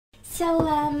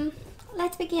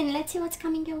let's begin. Let's see what's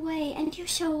coming your way. And you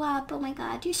show up. Oh my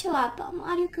God, you show up.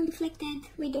 Are you conflicted?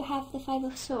 We do have the Five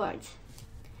of Swords.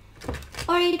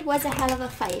 Or it was a hell of a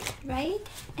fight, right?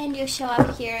 And you show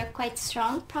up here quite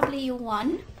strong. Probably you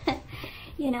won,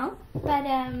 you know. But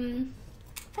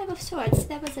Five of Swords,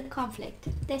 that was a conflict.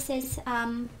 This is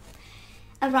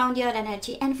around your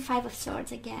energy. And Five of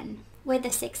Swords again, with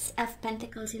the Six of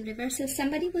Pentacles in reverse. So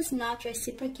somebody was not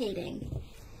reciprocating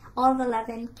all the love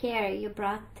and care you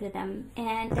brought to them,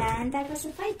 and that was a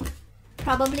fight.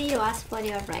 Probably you asked for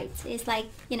your rights. It's like,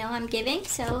 you know, I'm giving,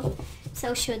 so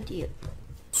should you.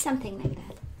 Something like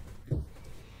that.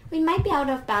 We might be out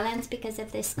of balance because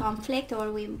of this conflict,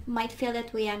 or we might feel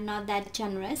that we are not that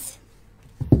generous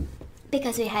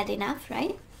because we had enough,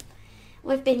 right?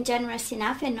 We've been generous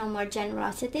enough and no more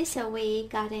generosity, so we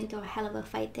got into a hell of a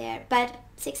fight there. But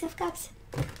Six of Cups.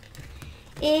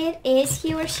 It is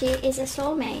he or she is a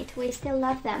soulmate. We still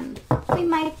love them. We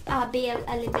might be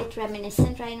a little bit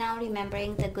reminiscent right now,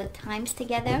 remembering the good times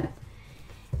together,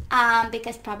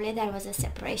 because probably there was a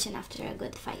separation after a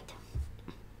good fight.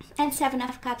 And Seven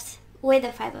of Cups with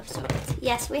the Five of Swords.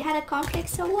 Yes, we had a conflict,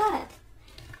 so what?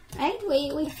 Right?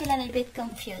 We feel a little bit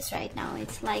confused right now.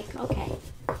 It's like, okay.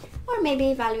 Or maybe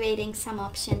evaluating some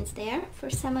options there for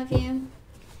some of you.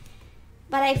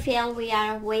 But I feel we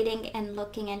are waiting and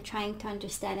looking and trying to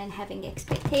understand and having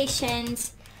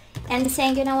expectations and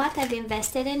saying, you know what, I've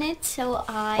invested in it, so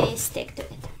I stick to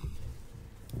it.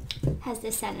 Has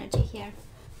this energy here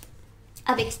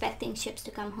of expecting ships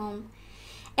to come home.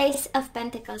 Ace of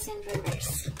Pentacles in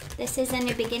reverse. This is a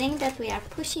new beginning that we are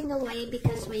pushing away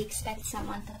because we expect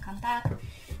someone to come back.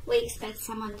 We expect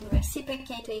someone to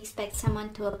reciprocate. We expect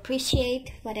someone to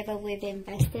appreciate whatever we've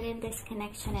invested in this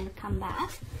connection and come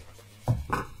back.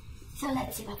 So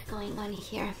let's see what's going on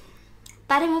here.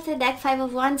 Bottom of the deck, Five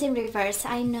of Wands in reverse.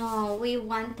 I know we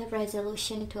want a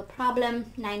resolution to a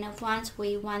problem. Nine of Wands,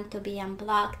 we want to be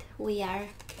unblocked. We are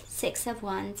Six of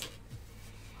Wands.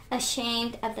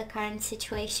 Ashamed of the current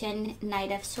situation.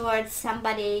 Knight of Swords.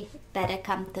 Somebody better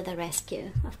come to the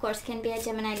rescue. Of course, can be a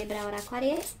Gemini, Libra, or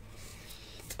Aquarius.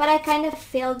 But I kind of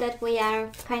feel that we are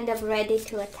kind of ready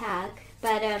to attack.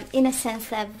 But in a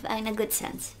sense of, in a good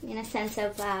sense, in a sense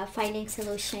of finding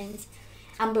solutions,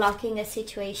 unblocking a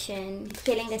situation,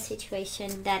 killing a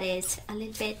situation that is a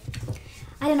little bit,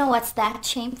 I don't know what's that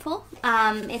shameful.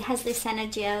 It has this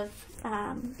energy of,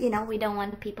 you know, we don't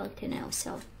want people to know.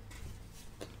 So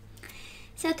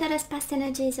Taurus, past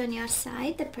energy is on your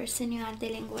side, the person you are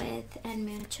dealing with, and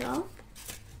mutual.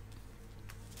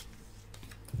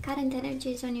 Current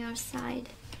energy is on your side,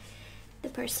 the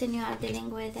person you are dealing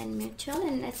with, and mutual.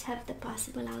 And let's have the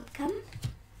possible outcome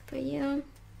for you,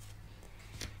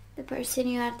 the person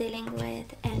you are dealing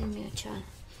with, and mutual.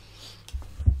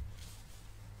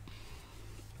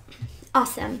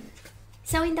 Awesome.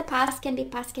 So in the past can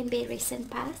be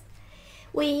recent past.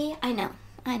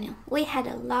 I know we had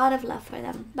a lot of love for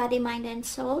them, body, mind, and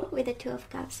soul, with the Two of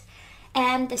Cups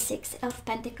and the Six of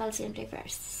Pentacles in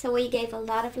reverse. So we gave a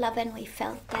lot of love and we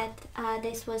felt that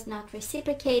this was not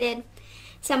reciprocated.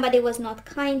 Somebody was not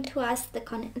kind to us. The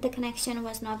connection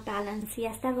was not balanced.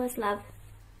 Yes, that was love.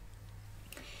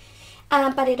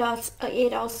 But it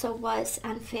also was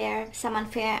unfair, some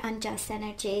unfair, unjust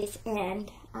energies,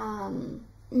 and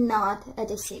not a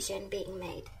decision being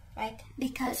made, right?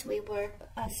 Because we were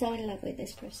so in love with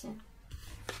this person.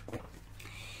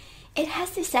 It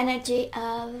has this energy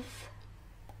of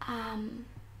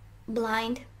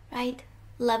blind, right?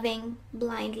 Loving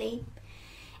blindly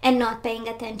and not paying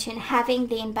attention, having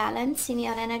the imbalance in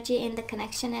your energy, in the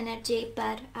connection energy,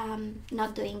 but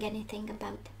not doing anything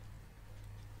about it.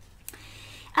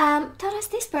 Taurus,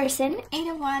 this person, Eight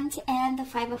of Wands and the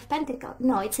Five of Pentacles.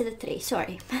 No, it's the three,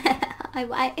 sorry.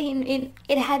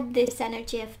 It had this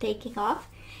energy of taking off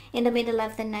in the middle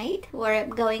of the night, or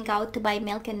going out to buy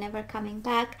milk and never coming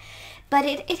back. But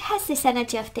it has this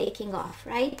energy of taking off,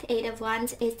 right? Eight of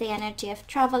Wands is the energy of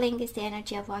traveling, is the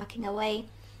energy of walking away.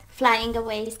 Flying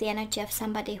away is the energy of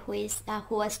somebody who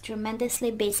was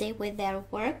tremendously busy with their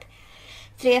work.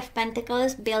 Three of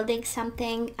Pentacles, building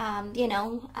something, you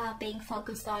know, being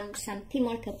focused on some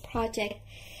teamwork, a project.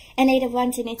 And Eight of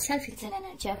Wands in itself is an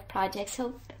energy of project.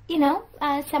 So, you know,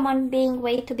 someone being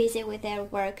way too busy with their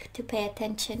work to pay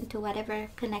attention to whatever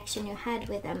connection you had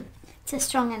with them. It's a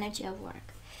strong energy of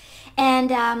work.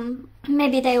 And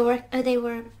maybe they were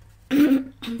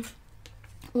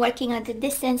working at the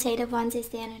distance. Eight of Wands is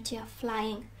the energy of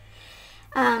flying,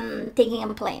 taking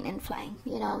a plane and flying.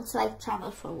 You know, it's like travel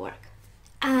for work.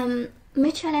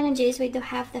 Mutual energies, we do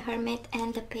have the Hermit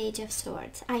and the Page of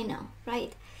Swords. I know,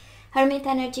 right? Hermit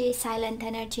energy, silent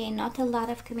energy, not a lot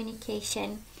of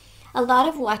communication. A lot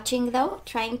of watching though,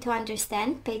 trying to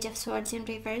understand. Page of Swords in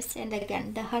reverse, and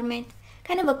again the Hermit,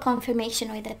 kind of a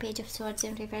confirmation with the Page of Swords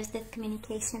in reverse that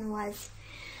communication was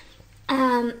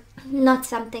not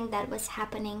something that was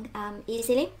happening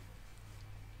easily.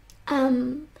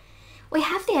 We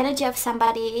have the energy of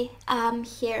somebody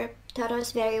here,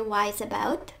 Taurus, very wise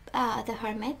about the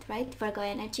Hermit, right? Virgo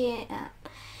energy,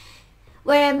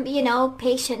 where, you know,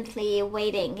 patiently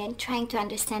waiting and trying to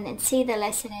understand and see the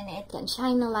lesson in it and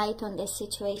shine a light on this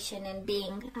situation and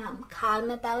being calm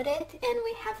about it. And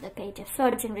we have the Page of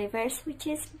Swords in reverse, which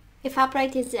is, if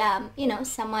upright, is, you know,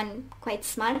 someone quite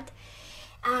smart.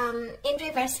 In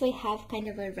reverse, we have kind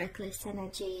of a reckless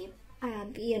energy,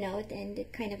 you know, and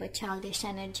kind of a childish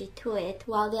energy to it,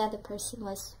 while the other person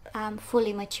was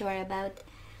fully mature about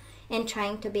and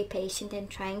trying to be patient and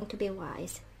trying to be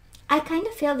wise. I kind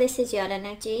of feel this is your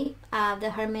energy,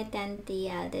 the Hermit and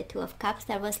the Two of Cups.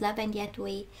 There was love, and yet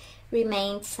we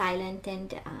remained silent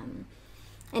and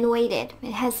waited.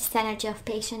 It has this energy of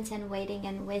patience and waiting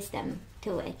and wisdom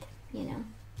to it, you know.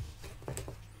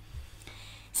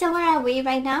 So where are we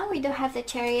right now? We do have the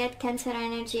Chariot, Cancer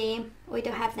energy. We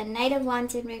do have the Knight of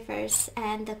Wands in reverse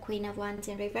and the Queen of Wands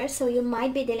in reverse. So you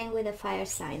might be dealing with a fire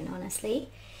sign, honestly.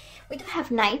 We do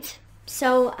have Knight.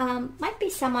 So might be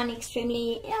someone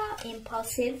extremely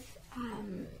impulsive.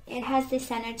 It has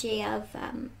this energy of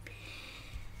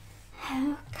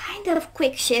kind of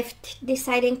quick shift,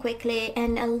 deciding quickly,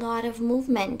 and a lot of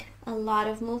movement. A lot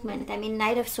of movement. I mean,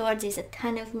 Knight of Swords is a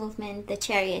ton of movement. The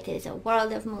Chariot is a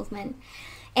world of movement.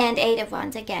 And Eight of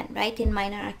Wands again, right? In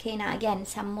Minor Arcana, again,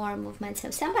 some more movement.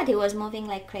 So somebody was moving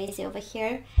like crazy over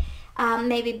here.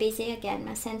 Maybe busy, again,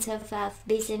 a sense of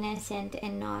busyness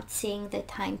and not seeing the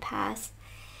time pass.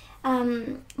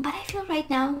 But I feel right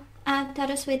now,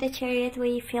 Taurus, with the Chariot,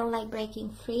 we feel like breaking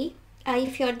free.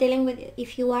 If you are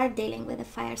dealing with a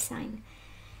fire sign,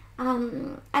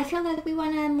 I feel that we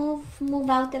want to move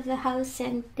out of the house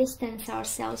and distance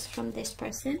ourselves from this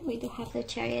person. We do have the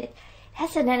Chariot. It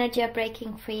has an energy of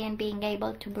breaking free and being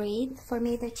able to breathe. For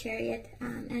me, the Chariot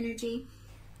energy,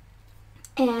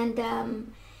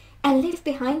 and leave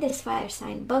behind this fire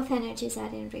sign. Both energies are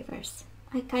in reverse.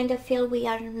 I kind of feel we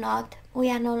are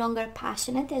no longer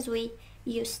passionate as we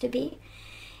used to be.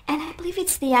 And I believe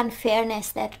it's the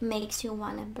unfairness that makes you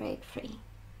want to break free.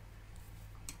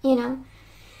 You know?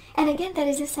 And again, there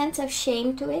is a sense of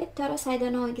shame to it. Taurus, I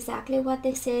don't know exactly what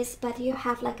this is, but you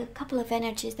have like a couple of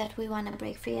energies that we want to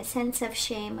break free. A sense of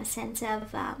shame, a sense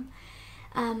of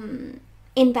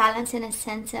imbalance, and a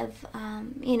sense of,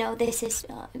 you know, this is,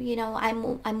 you know,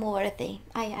 I'm worthy.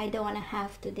 I don't want to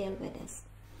have to deal with this.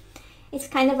 It's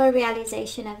kind of a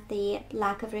realization of the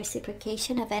lack of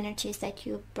reciprocation of energies that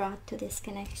you brought to this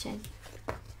connection.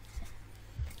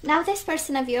 Now this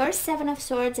person of yours, Seven of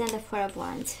Swords and the Four of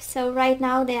Wands. So right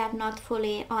now they are not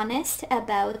fully honest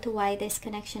about why this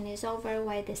connection is over,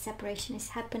 why this separation is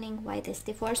happening, why this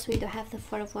divorce. We do have the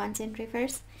Four of Wands in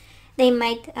reverse. They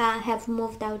might have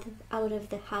moved out of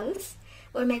the house,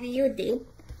 or maybe you did.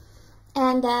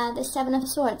 And the Seven of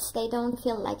Swords, they don't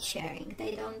feel like sharing.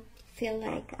 They don't feel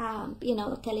like, you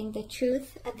know, telling the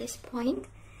truth at this point.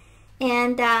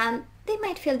 And they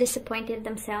might feel disappointed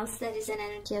themselves. There is an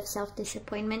energy of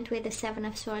self-disappointment with the Seven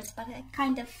of Swords, but I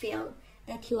kind of feel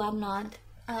that you are not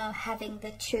having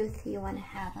the truth you want to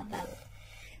have about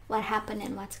what happened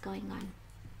and what's going on.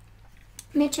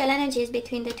 Mutual energies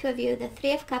between the two of you, the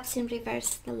Three of Cups in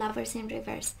reverse, the Lovers in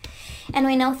reverse. And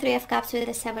we know Three of Cups with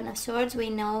the Seven of Swords. We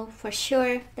know for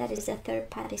sure that is a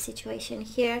third-party situation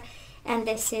here. And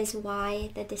this is why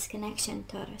the disconnection,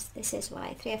 Taurus. This is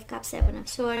why. Three of Cups, Seven of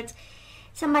Swords.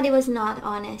 Somebody was not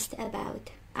honest about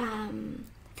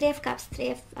Three of Cups, Three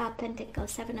of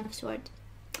Pentacles, Seven of Swords,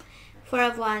 Four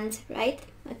of Wands, right?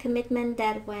 A commitment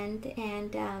that went,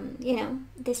 and you know,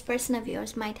 this person of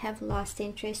yours might have lost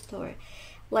interest or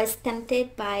was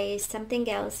tempted by something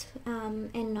else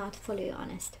and not fully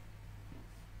honest.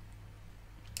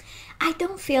 I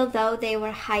don't feel though they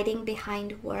were hiding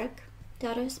behind work,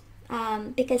 Taurus,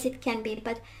 because it can be,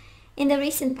 but in the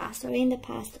recent past or in the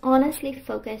past, honestly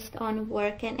focused on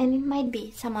work, and it might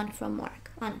be someone from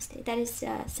work, honestly, that is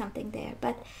something there,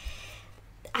 but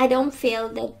I don't feel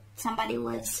that somebody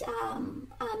was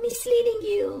misleading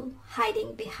you,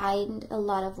 hiding behind a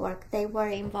lot of work. They were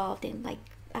involved in like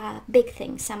big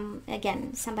things.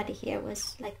 Somebody here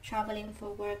was like traveling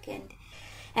for work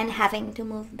and having to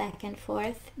move back and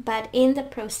forth, but in the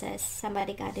process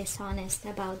somebody got dishonest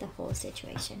about the whole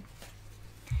situation.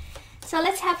 So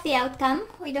let's have the outcome.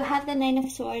 We do have the Nine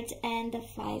of Swords and the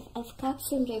Five of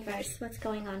Cups in reverse. What's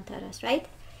going on, Taurus, right?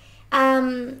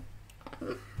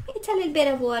 it's a little bit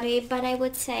of worry, but I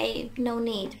would say no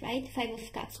need, right? Five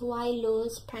of Cups. Why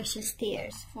lose precious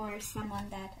tears for someone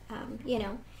that, you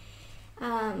know,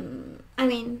 I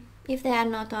mean, if they are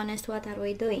not honest, what are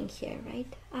we doing here,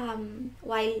 right?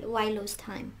 Why lose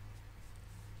time?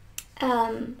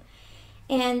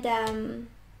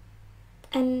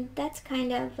 And that's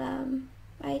kind of,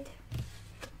 right,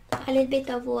 a little bit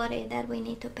of worry that we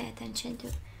need to pay attention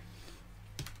to.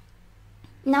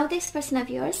 Now this person of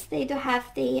yours, they do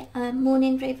have the Moon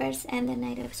in reverse and the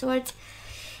Knight of Swords.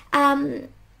 I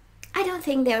don't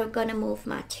think they're gonna move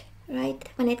much, right?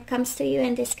 When it comes to you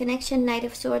and this connection, Knight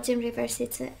of Swords in reverse,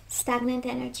 it's a stagnant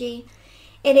energy.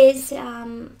 It is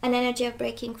an energy of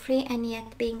breaking free and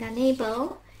yet being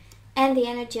unable, and the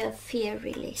energy of fear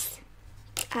release.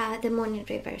 The Moon in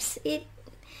reverse.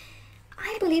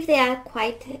 I believe they are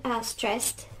quite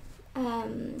stressed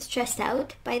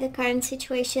out by the current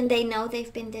situation. They know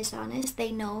they've been dishonest.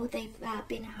 They know they've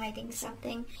been hiding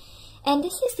something. And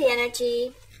this is the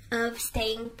energy of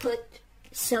staying put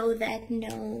so that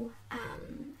no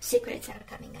secrets are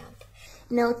coming out.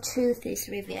 No truth is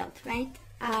revealed, right?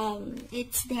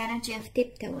 It's the energy of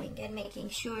tiptoeing and making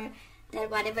sure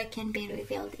that whatever can be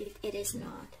revealed, it is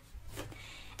not.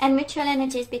 And mutual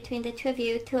energies between the two of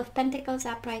you, Two of Pentacles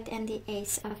upright and the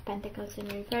Ace of Pentacles in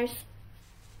reverse.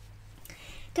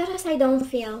 Taurus, I don't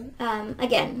feel,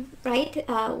 again, right,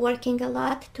 working a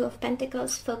lot, Two of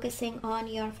Pentacles, focusing on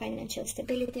your financial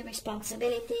stability,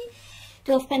 responsibility.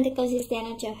 Two of Pentacles is the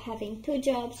energy of having two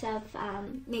jobs, of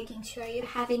making sure you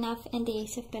have enough, and the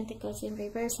Ace of Pentacles in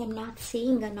reverse. I'm not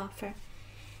seeing an offer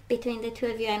between the two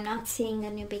of you. I'm not seeing a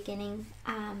new beginning.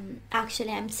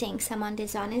 Actually, I'm seeing someone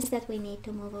dishonest that we need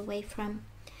to move away from.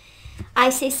 I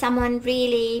see someone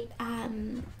really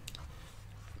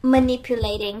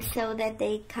manipulating so that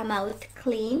they come out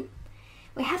clean.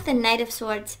 We have the Knight of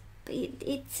Swords.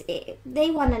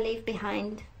 They want to leave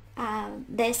behind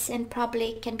this, and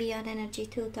probably can be an energy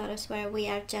too, Taurus, where we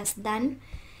are just done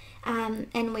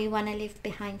and we want to leave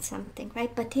behind something,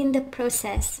 right? But in the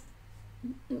process,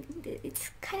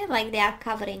 it's kind of like they are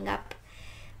covering up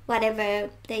whatever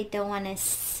they don't want to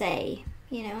say,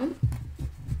 you know.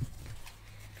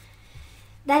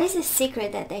 That is a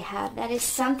secret that they have. That is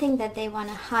something that they want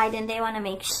to hide, and they want to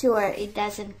make sure it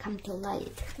doesn't come to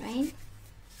light, right?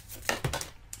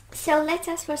 So let's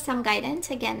ask for some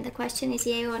guidance. Again, the question is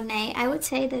yay or nay. I would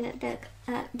say that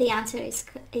the answer is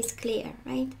clear,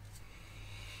 right?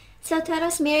 So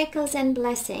Taurus, miracles and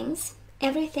blessings.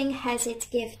 Everything has its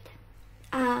gift.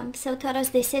 So Taurus,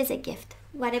 this is a gift.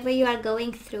 Whatever you are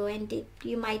going through, and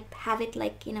you might have it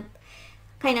like in a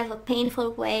kind of a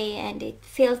painful way, and it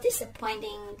feels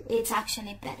disappointing, it's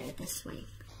actually better this way.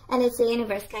 And it's the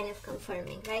universe kind of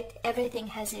confirming, right? Everything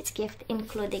has its gift,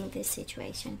 including this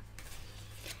situation.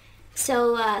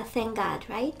 So thank God,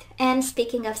 right? And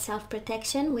speaking of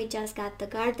self-protection, we just got the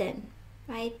Garden,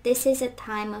 right? This is a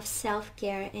time of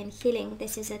self-care and healing.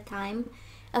 This is a time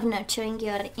of nurturing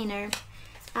your inner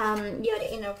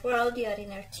world, your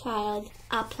inner child.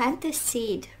 Plant the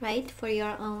seed, right, for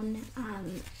your own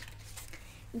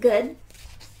good.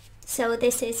 So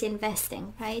this is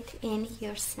investing, right, in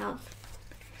yourself,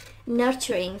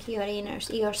 nurturing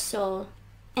your soul.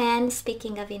 And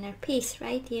speaking of inner peace,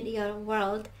 right, in your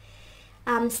world,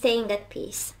 staying at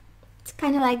peace. It's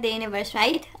kind of like the universe,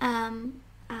 right?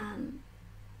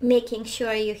 Making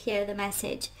sure you hear the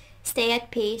message. Stay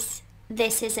at peace.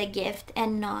 This is a gift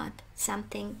and not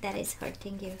something that is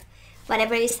hurting you.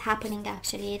 Whatever is happening,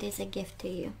 actually, it is a gift to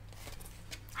you.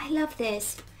 I love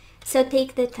this. So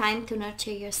take the time to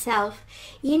nurture yourself.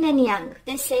 Yin and Yang.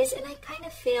 This is, and I kind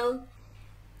of feel,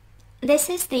 this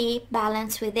is the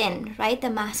balance within, right? The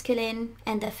masculine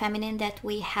and the feminine that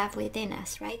we have within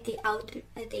us, right? The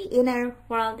inner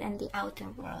world and the outer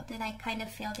world. And I kind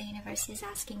of feel the universe is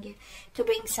asking you to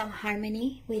bring some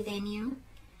harmony within you.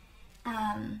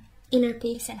 Inner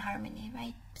peace and harmony,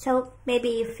 right? So maybe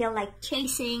you feel like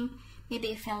chasing, maybe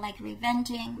you feel like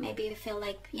revenging, maybe you feel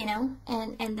like, you know,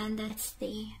 and then that's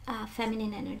the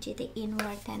feminine energy, the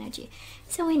inward energy.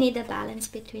 So we need a balance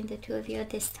between the two of you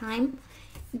at this time,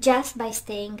 just by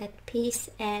staying at peace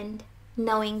and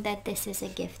knowing that this is a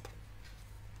gift.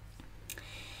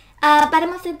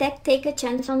 Bottom of the deck, take a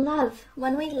chance on love.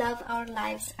 When we love, our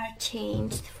lives are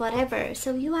changed forever.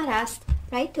 So you are asked,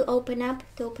 right, to open up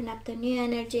to new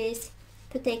energies,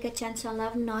 to take a chance on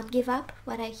love, not give up.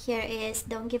 What I hear is,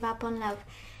 don't give up on love.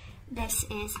 This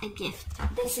is a gift.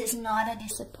 This is not a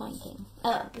disappointment,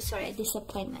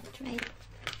 right?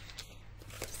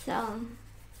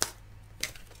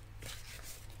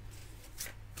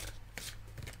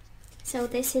 So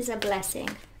this is a blessing.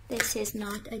 This is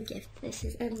not a gift. This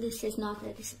is not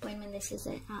a disappointment. This is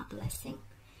a blessing.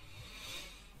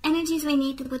 Energies we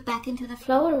need to put back into the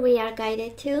flow, or we are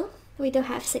guided to. We do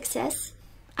have success.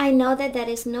 I know that there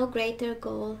is no greater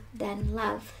goal than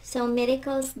love. So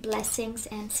miracles, blessings,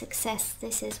 and success.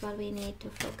 This is what we need to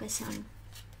focus on.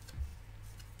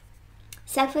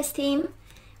 Self-esteem.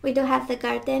 We do have the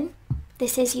Garden.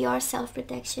 This is your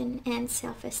self-protection and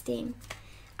self-esteem.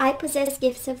 I possess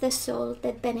gifts of the soul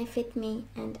that benefit me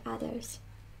and others.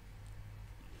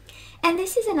 And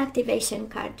this is an activation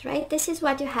card, right? This is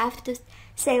what you have to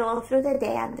say all through the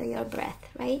day under your breath,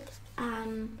 right?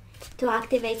 To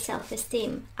activate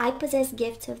self-esteem. I possess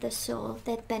gifts of the soul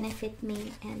that benefit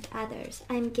me and others.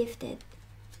 I'm gifted.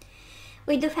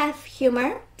 We do have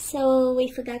humor, so we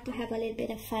forgot to have a little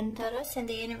bit of fun, Taurus, and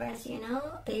the universe, you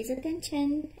know, pays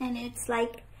attention, and it's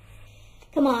like,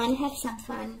 come on, have some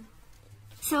fun.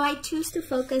 So I choose to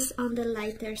focus on the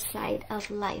lighter side of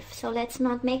life. So let's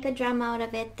not make a drama out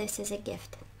of it. This is a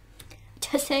gift.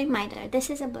 Just a reminder, this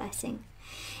is a blessing.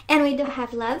 And we do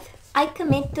have love. I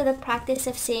commit to the practice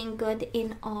of seeing good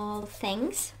in all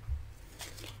things.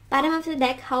 Bottom of the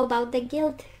deck, how about the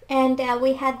guilt? And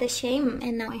we had the shame,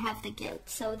 and now we have the guilt.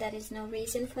 So there is no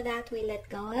reason for that. We let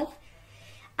go of.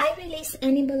 I release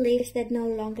any beliefs that no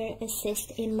longer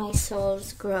assist in my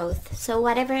soul's growth. So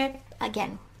whatever,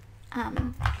 again,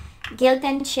 guilt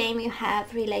and shame you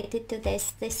have related to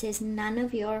this is none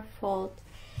of your fault.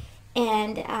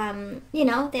 And you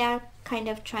know, they are kind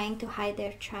of trying to hide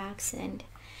their tracks, and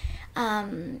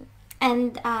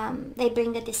they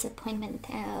bring the disappointment,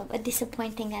 a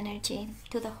disappointing energy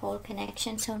to the whole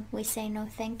connection. So we say no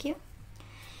thank you.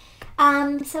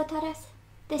 So Taurus,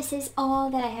 this is all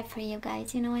that I have for you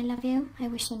guys. You know I love you. I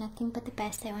wish you nothing but the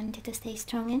best. I want you to stay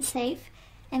strong and safe,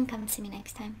 and come see me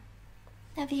next time.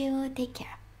 Love you. Take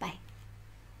care.